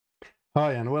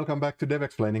Hi and welcome back to Dev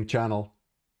Explaining channel.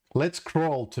 Let's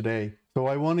crawl today. So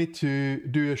I wanted to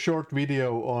do a short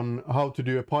video on how to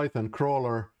do a Python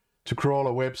crawler to crawl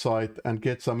a website and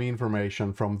get some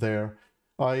information from there.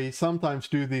 I sometimes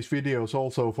do these videos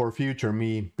also for future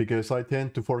me because I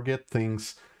tend to forget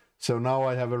things. So now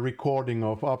I have a recording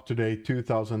of up-to-date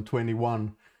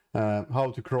 2021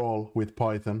 how to crawl with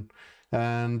Python.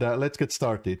 And let's get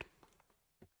started.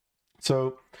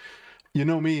 So you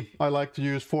know me, I like to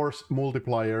use force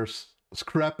multipliers.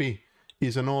 Scrapy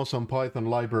is an awesome Python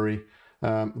library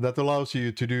that allows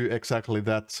you to do exactly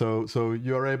that. So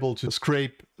you are able to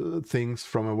scrape things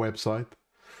from a website.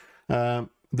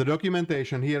 The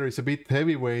documentation here is a bit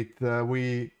heavyweight.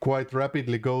 We quite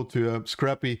rapidly go to a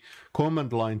Scrapy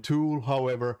command line tool,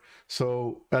 however,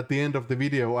 so at the end of the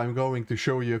video I'm going to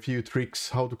show you a few tricks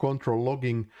how to control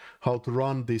logging, how to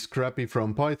run this Scrapy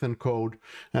from Python code,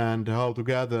 and how to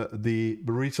gather the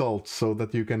results so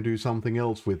that you can do something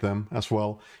else with them as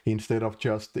well, instead of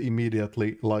just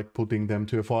immediately like putting them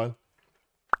to a file.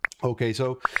 Okay,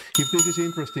 so if this is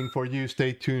interesting for you,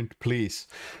 stay tuned, please.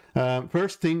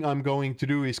 First thing I'm going to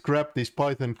do is grab this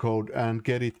Python code and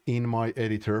get it in my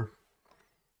editor.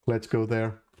 Let's go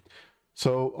there.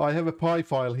 So I have a Py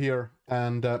file here,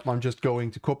 and I'm just going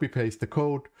to copy paste the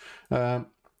code.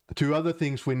 Two other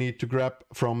things we need to grab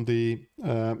from the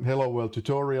Hello World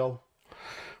tutorial.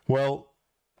 Well,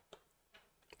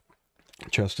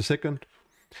 just a second.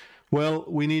 Well,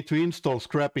 we need to install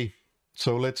Scrapy.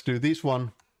 So let's do this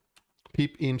one.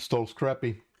 Pip install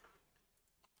Scrapy.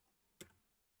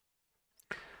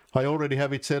 I already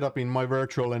have it set up in my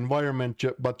virtual environment,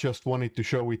 but just wanted to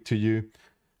show it to you.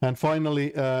 And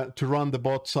finally, to run the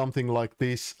bot, something like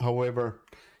this. However,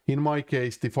 in my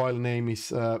case, the file name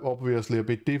is obviously a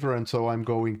bit different, so I'm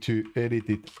going to edit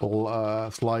it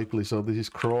slightly. So this is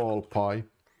crawl py.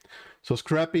 So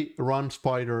Scrapy run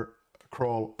spider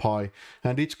crawl py,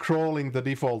 and it's crawling the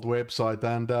default website,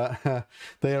 and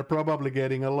they are probably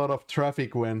getting a lot of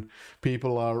traffic when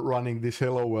people are running this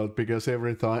Hello World, because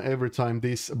every time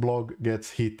this blog gets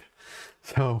hit.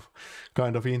 So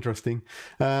kind of interesting.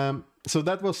 So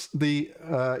that was the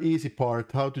easy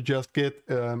part, how to just get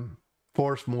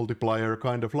force multiplier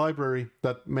kind of library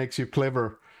that makes you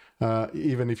clever,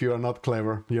 even if you are not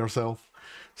clever yourself.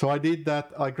 So I did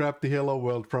that. I grabbed the Hello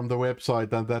World from the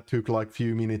website, and that took like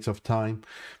few minutes of time.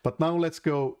 But now let's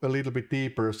go a little bit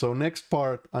deeper. So next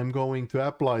part, I'm going to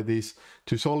apply this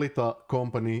to Solita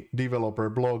company developer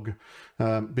blog,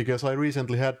 because I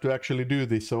recently had to actually do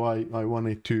this. So I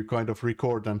wanted to kind of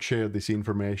record and share this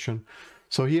information.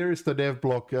 So here is the dev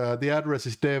blog. The address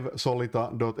is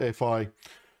dev.solita.fi.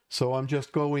 So I'm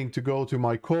just going to go to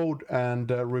my code and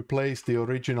replace the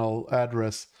original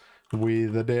address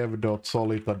with the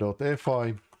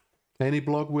dev.solita.fi. Any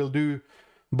blog will do,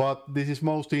 but this is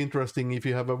most interesting if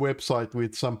you have a website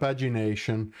with some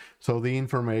pagination, so the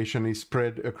information is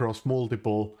spread across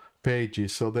multiple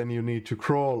pages. So then you need to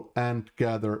crawl and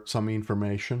gather some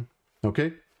information.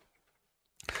 Okay?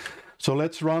 So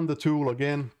let's run the tool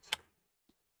again.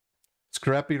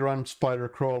 Scrapy run spider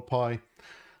crawl py.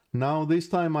 Now this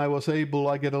time I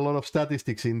get a lot of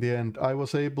statistics in the end. I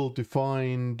was able to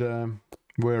find,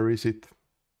 where is it?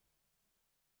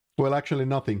 Well, actually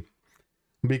nothing,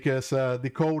 because the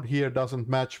code here doesn't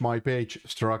match my page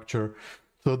structure.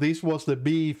 So this was the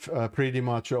beef pretty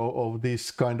much of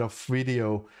this kind of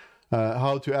video,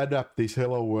 how to adapt this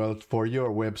Hello World for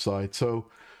your website. So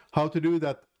how to do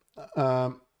that?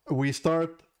 We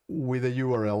start with a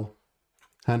URL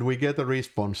and we get a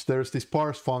response. There's this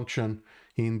parse function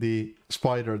in the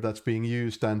spider that's being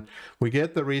used, and we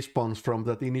get the response from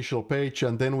that initial page,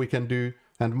 and then we can do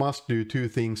and must do two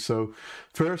things. So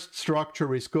first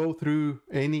structure is go through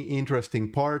any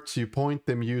interesting parts, you point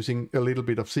them using a little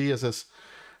bit of CSS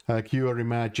query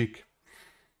magic,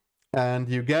 and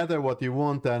you gather what you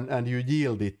want and you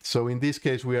yield it. So in this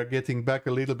case we are getting back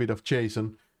a little bit of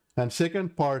JSON. And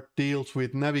second part deals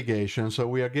with navigation, so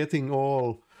we are getting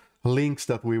all links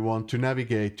that we want to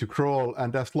navigate, to crawl,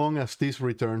 and as long as this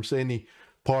returns any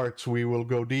parts, we will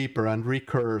go deeper and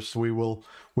recurse. We will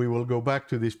go back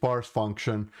to this parse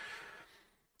function,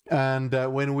 and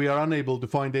when we are unable to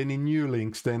find any new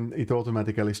links, then it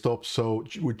automatically stops. So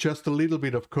with just a little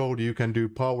bit of code you can do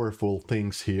powerful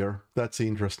things here. That's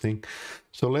interesting.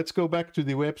 So let's go back to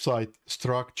the website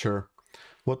structure.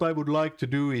 What I would like to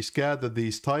do is gather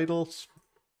these titles.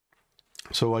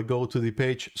 So I go to the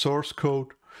page source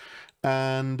code,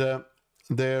 and the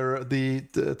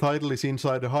title is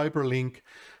inside a hyperlink,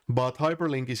 but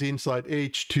hyperlink is inside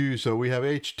H2, so we have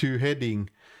H2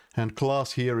 heading, and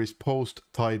class here is post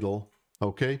title.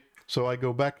 Okay, so I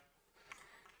go back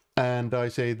and I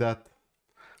say that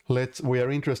we are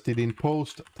interested in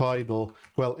post title.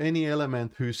 Well, any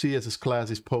element whose CSS class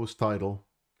is post title.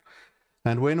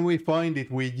 And when we find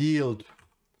it, we yield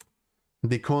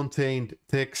the contained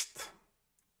text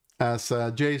as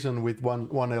JSON with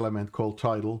one element called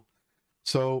title.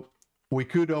 So we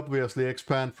could obviously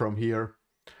expand from here.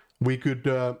 We could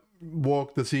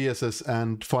walk the CSS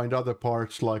and find other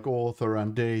parts like author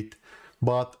and date,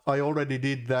 but I already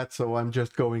did that, so I'm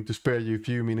just going to spare you a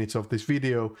few minutes of this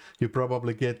video. You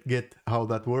probably get how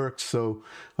that works, so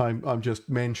I'm just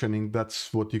mentioning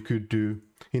that's what you could do.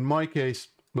 In my case,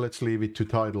 let's leave it to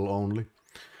title only.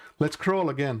 Let's scroll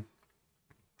again.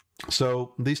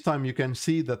 So this time you can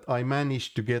see that I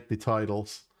managed to get the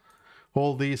titles.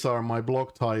 All these are my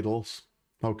blog titles.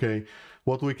 Okay,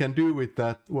 what we can do with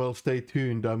that, well, stay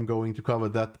tuned. I'm going to cover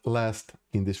that last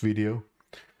in this video.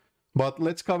 But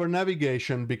let's cover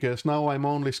navigation, because now I'm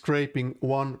only scraping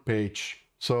one page.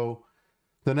 So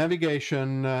the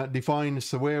navigation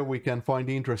defines where we can find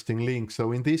interesting links.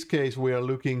 So in this case, we are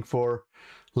looking for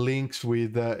links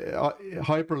with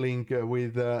hyperlink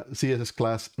with CSS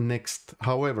class next.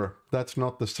 However, that's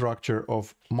not the structure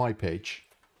of my page.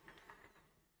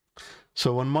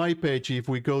 So on my page, if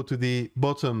we go to the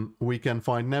bottom, we can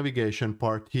find navigation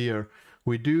part here.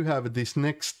 We do have this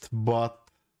next, but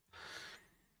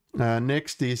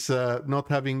next is not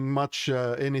having much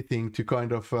anything to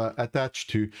kind of attach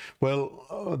to.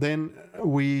 Well, then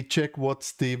we check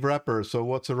what's the wrapper, so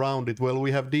what's around it. Well,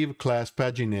 we have div class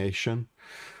pagination.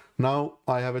 Now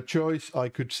I have a choice. I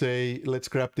could say, let's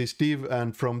grab this div,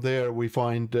 and from there we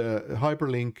find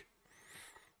hyperlink.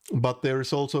 But there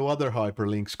is also other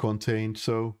hyperlinks contained,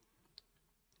 so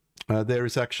there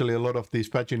is actually a lot of these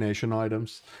pagination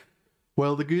items.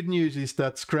 Well, the good news is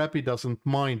that Scrapy doesn't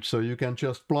mind, so you can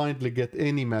just blindly get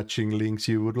any matching links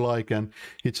you would like, and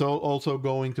it's also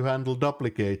going to handle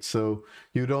duplicates, so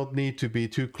you don't need to be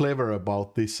too clever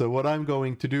about this. So what I'm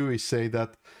going to do is say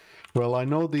that, well, I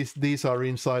know these are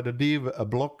inside a div, a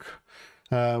block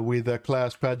with a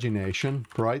class pagination,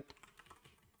 right?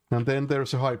 And then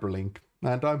there's a hyperlink.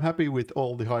 And I'm happy with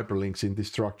all the hyperlinks in this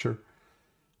structure.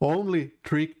 Only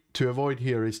trick to avoid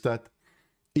here is that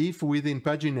if within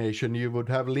pagination you would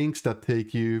have links that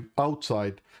take you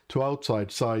outside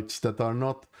sites that are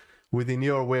not within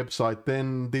your website,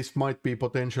 then this might be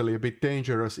potentially a bit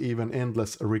dangerous. Even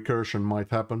endless recursion might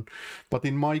happen. But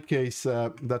in my case,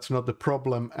 that's not the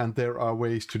problem, and there are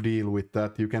ways to deal with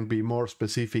that. You can be more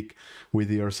specific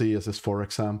with your CSS, for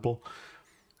example.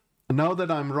 Now that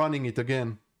I'm running it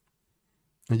again,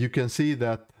 you can see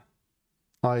that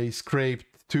I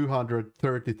scraped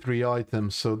 233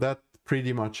 items, so that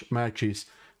pretty much matches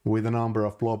with the number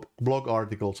of blog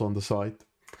articles on the site.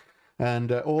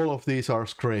 And all of these are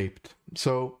scraped.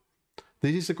 So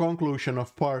this is the conclusion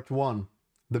of part one,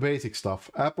 the basic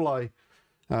stuff. Apply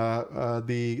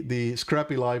the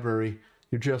Scrapy library.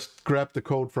 You just grab the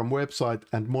code from website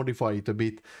and modify it a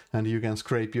bit, and you can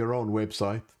scrape your own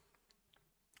website.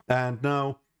 And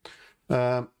now,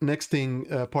 next thing,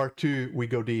 part two, we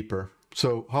go deeper.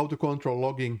 So how to control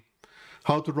logging,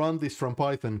 how to run this from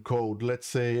Python code, let's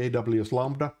say AWS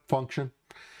Lambda function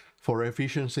for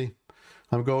efficiency.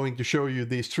 I'm going to show you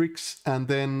these tricks, and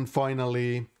then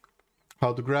finally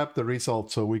how to grab the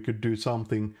results so we could do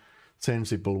something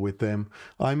sensible with them.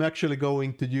 I'm actually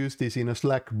going to use this in a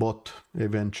Slack bot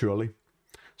eventually.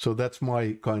 So that's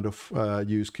my kind of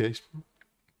use case.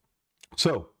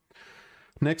 So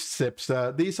next steps.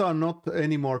 These are not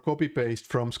anymore copy-paste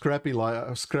from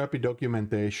Scrapy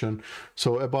documentation.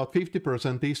 So about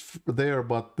 50% is there,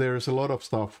 but there's a lot of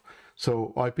stuff.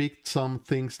 So I picked some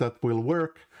things that will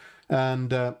work.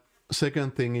 And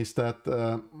second thing is that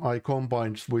I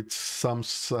combined with some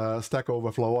Stack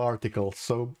Overflow articles.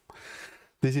 So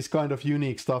this is kind of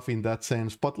unique stuff in that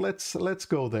sense, but let's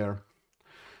go there.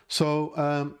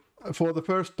 So for the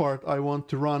first part, I want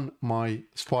to run my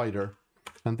spider.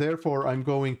 And therefore, I'm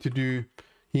going to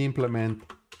implement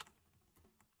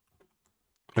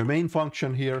a main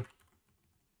function here.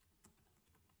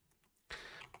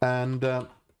 And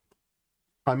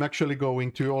I'm actually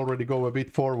going to already go a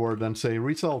bit forward and say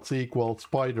results equal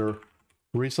spider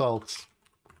results.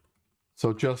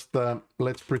 So just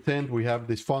let's pretend we have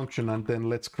this function, and then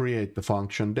let's create the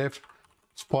function def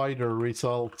spider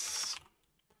results.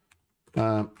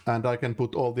 And I can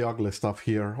put all the ugly stuff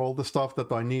here, all the stuff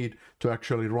that I need to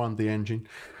actually run the engine.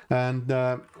 And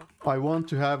I want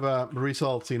to have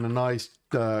results in a nice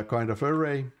kind of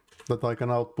array that I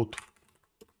can output.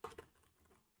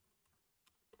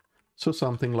 So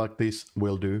something like this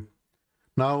will do.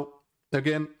 Now,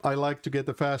 again, I like to get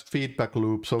a fast feedback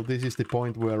loop. So this is the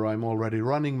point where I'm already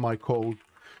running my code.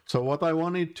 So what I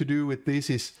wanted to do with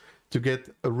this is to get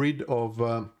rid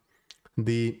of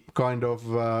the kind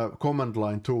of command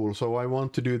line tool. So I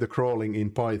want to do the crawling in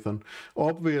Python.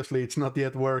 Obviously it's not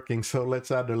yet working, so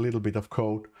let's add a little bit of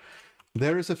code.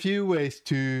 There is a few ways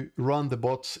to run the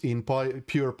bots in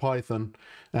pure Python,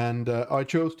 and I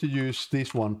chose to use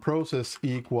this one, process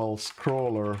equals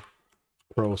crawler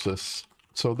process.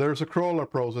 So there's a crawler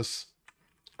process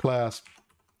class,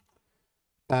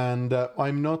 and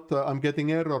I'm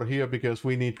getting error here because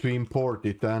we need to import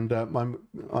it, and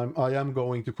I am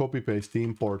going to copy paste the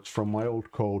imports from my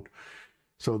old code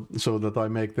so that I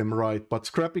make them right. But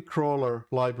Scrapy crawler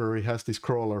library has this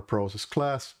crawler process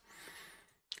class,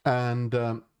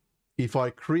 and if I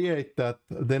create that,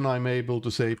 then I'm able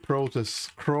to say process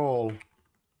crawl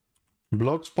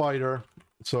block spider.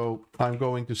 So I'm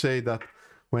going to say that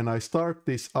when I start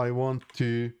this, I want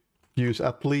to use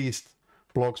at least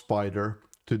block spider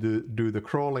to do the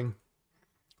crawling.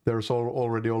 There's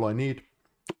already all I need.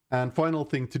 And final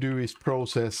thing to do is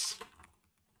start.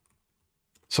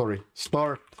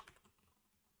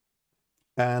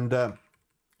 And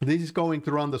this is going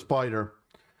to run the spider.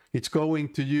 It's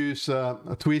going to use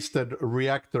a twisted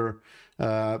reactor.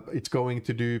 It's going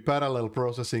to do parallel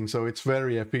processing, so it's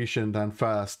very efficient and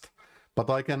fast. But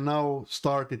I can now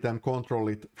start it and control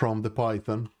it from the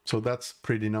Python, so that's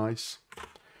pretty nice.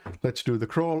 Let's do the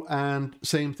crawl, and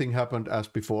same thing happened as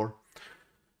before.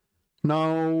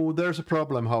 Now there's a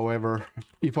problem, however.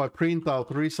 If I print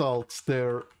out results,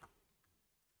 there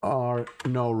are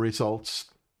no results.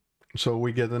 So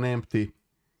we get an empty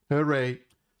array.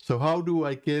 So how do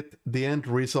I get the end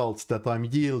results that I'm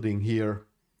yielding here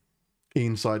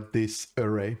inside this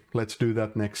array? Let's do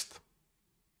that next.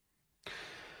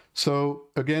 So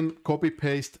again, copy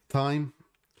paste time.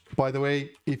 By the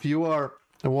way, if you are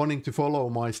wanting to follow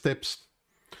my steps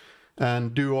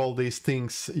and do all these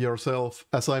things yourself,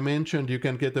 as I mentioned, you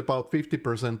can get about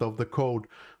 50% of the code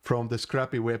from the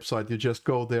Scrapy website. You just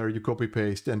go there, you copy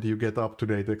paste, and you get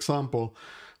up-to-date example,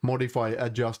 modify,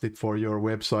 adjust it for your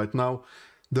website. Now,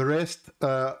 the rest,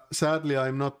 sadly,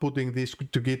 I'm not putting this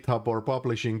to GitHub or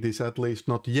publishing this, at least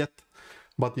not yet,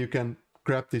 but you can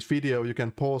grab this video, you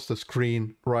can pause the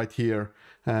screen right here,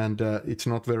 and it's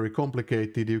not very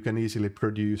complicated. You can easily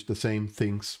produce the same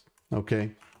things,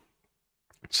 okay?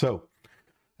 So,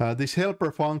 this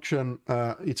helper function,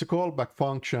 it's a callback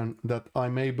function that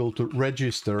I'm able to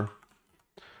register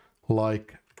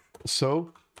like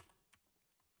so.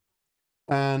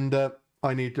 And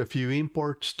I need a few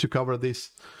imports to cover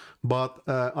this, but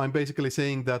I'm basically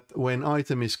saying that when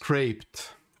item is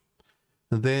scraped,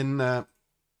 then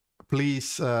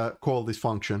please call this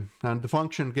function. And the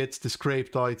function gets the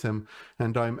scraped item,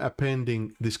 and I'm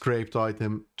appending the scraped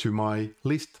item to my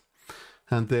list.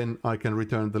 And then I can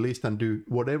return the list and do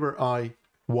whatever I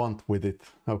want with it,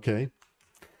 okay?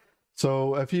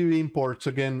 So a few imports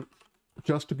again,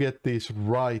 just to get this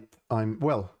right.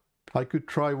 I could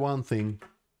try one thing.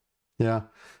 Yeah,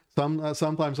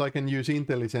 sometimes I can use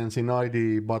IntelliSense in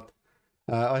IDE, but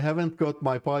I haven't got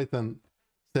my Python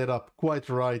set up quite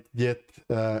right yet.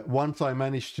 Once I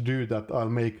manage to do that, I'll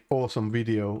make awesome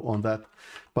video on that.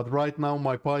 But right now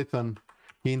my Python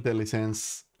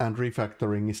IntelliSense and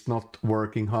refactoring is not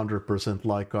working 100%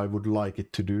 like I would like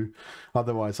it to do.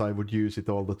 Otherwise I would use it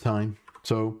all the time.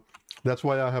 So that's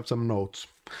why I have some notes.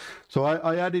 So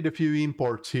I added a few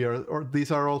imports here, or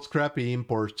these are all Scrapy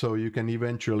imports, so you can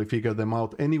eventually figure them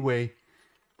out anyway.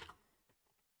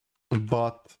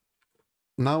 But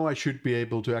now I should be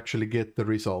able to actually get the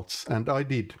results, and I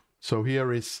did. So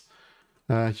here is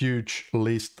a huge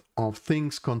list of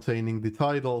things containing the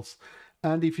titles,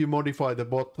 and if you modify the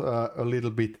bot a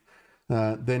little bit,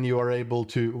 then you are able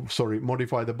to,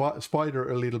 modify the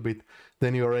spider a little bit,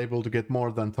 then you are able to get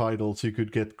more than titles. You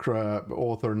could get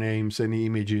author names, any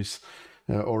images,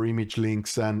 or image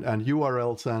links, and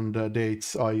URLs and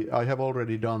dates. I have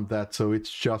already done that, so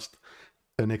it's just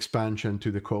an expansion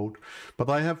to the code. But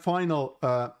I have final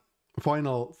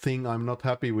thing I'm not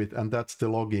happy with, and that's the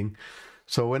logging.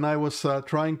 So when I was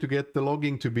trying to get the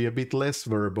logging to be a bit less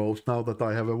verbose, now that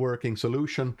I have a working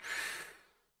solution,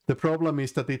 the problem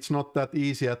is that it's not that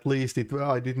easy. At least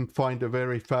I didn't find a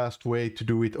very fast way to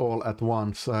do it all at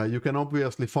once. You can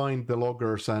obviously find the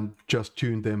loggers and just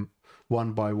tune them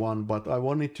one by one, but I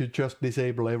wanted to just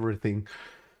disable everything.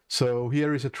 So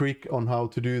here is a trick on how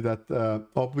to do that.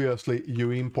 Obviously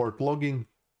you import logging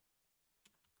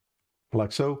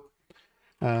like so,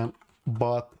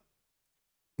 but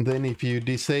then if you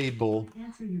disable,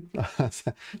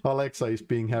 Alexa is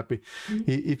being happy.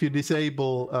 If you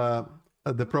disable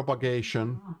the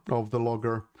propagation of the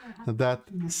logger, that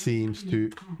seems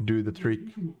to do the trick.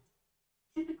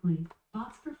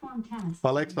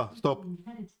 Alexa, stop.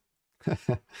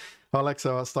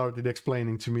 Alexa started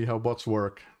explaining to me how bots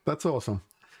work. That's awesome,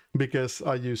 because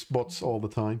I use bots all the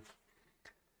time.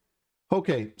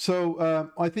 Okay,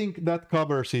 so I think that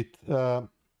covers it.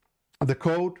 The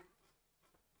code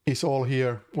is all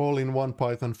here, all in one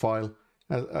Python file.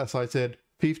 As I said,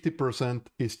 50%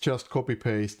 is just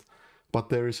copy-paste, but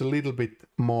there is a little bit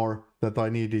more that I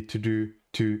needed to do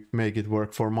to make it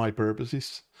work for my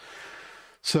purposes.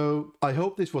 So I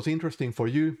hope this was interesting for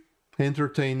you,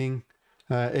 entertaining,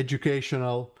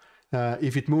 educational.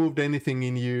 If it moved anything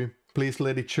in you, please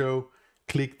let it show.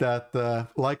 Click that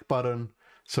like button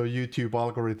so YouTube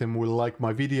algorithm will like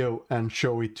my video and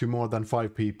show it to more than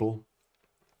 5 people.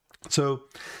 So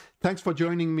thanks for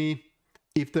joining me.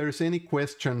 If there's any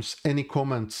questions, any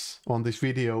comments on this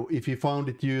video, if you found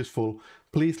it useful,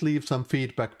 please leave some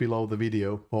feedback below the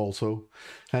video also.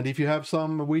 And if you have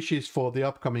some wishes for the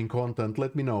upcoming content,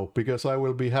 let me know, because I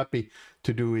will be happy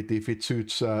to do it if it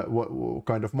suits what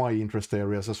kind of my interest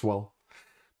areas as well.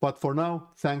 But for now,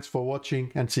 thanks for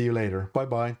watching and see you later. Bye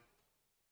bye.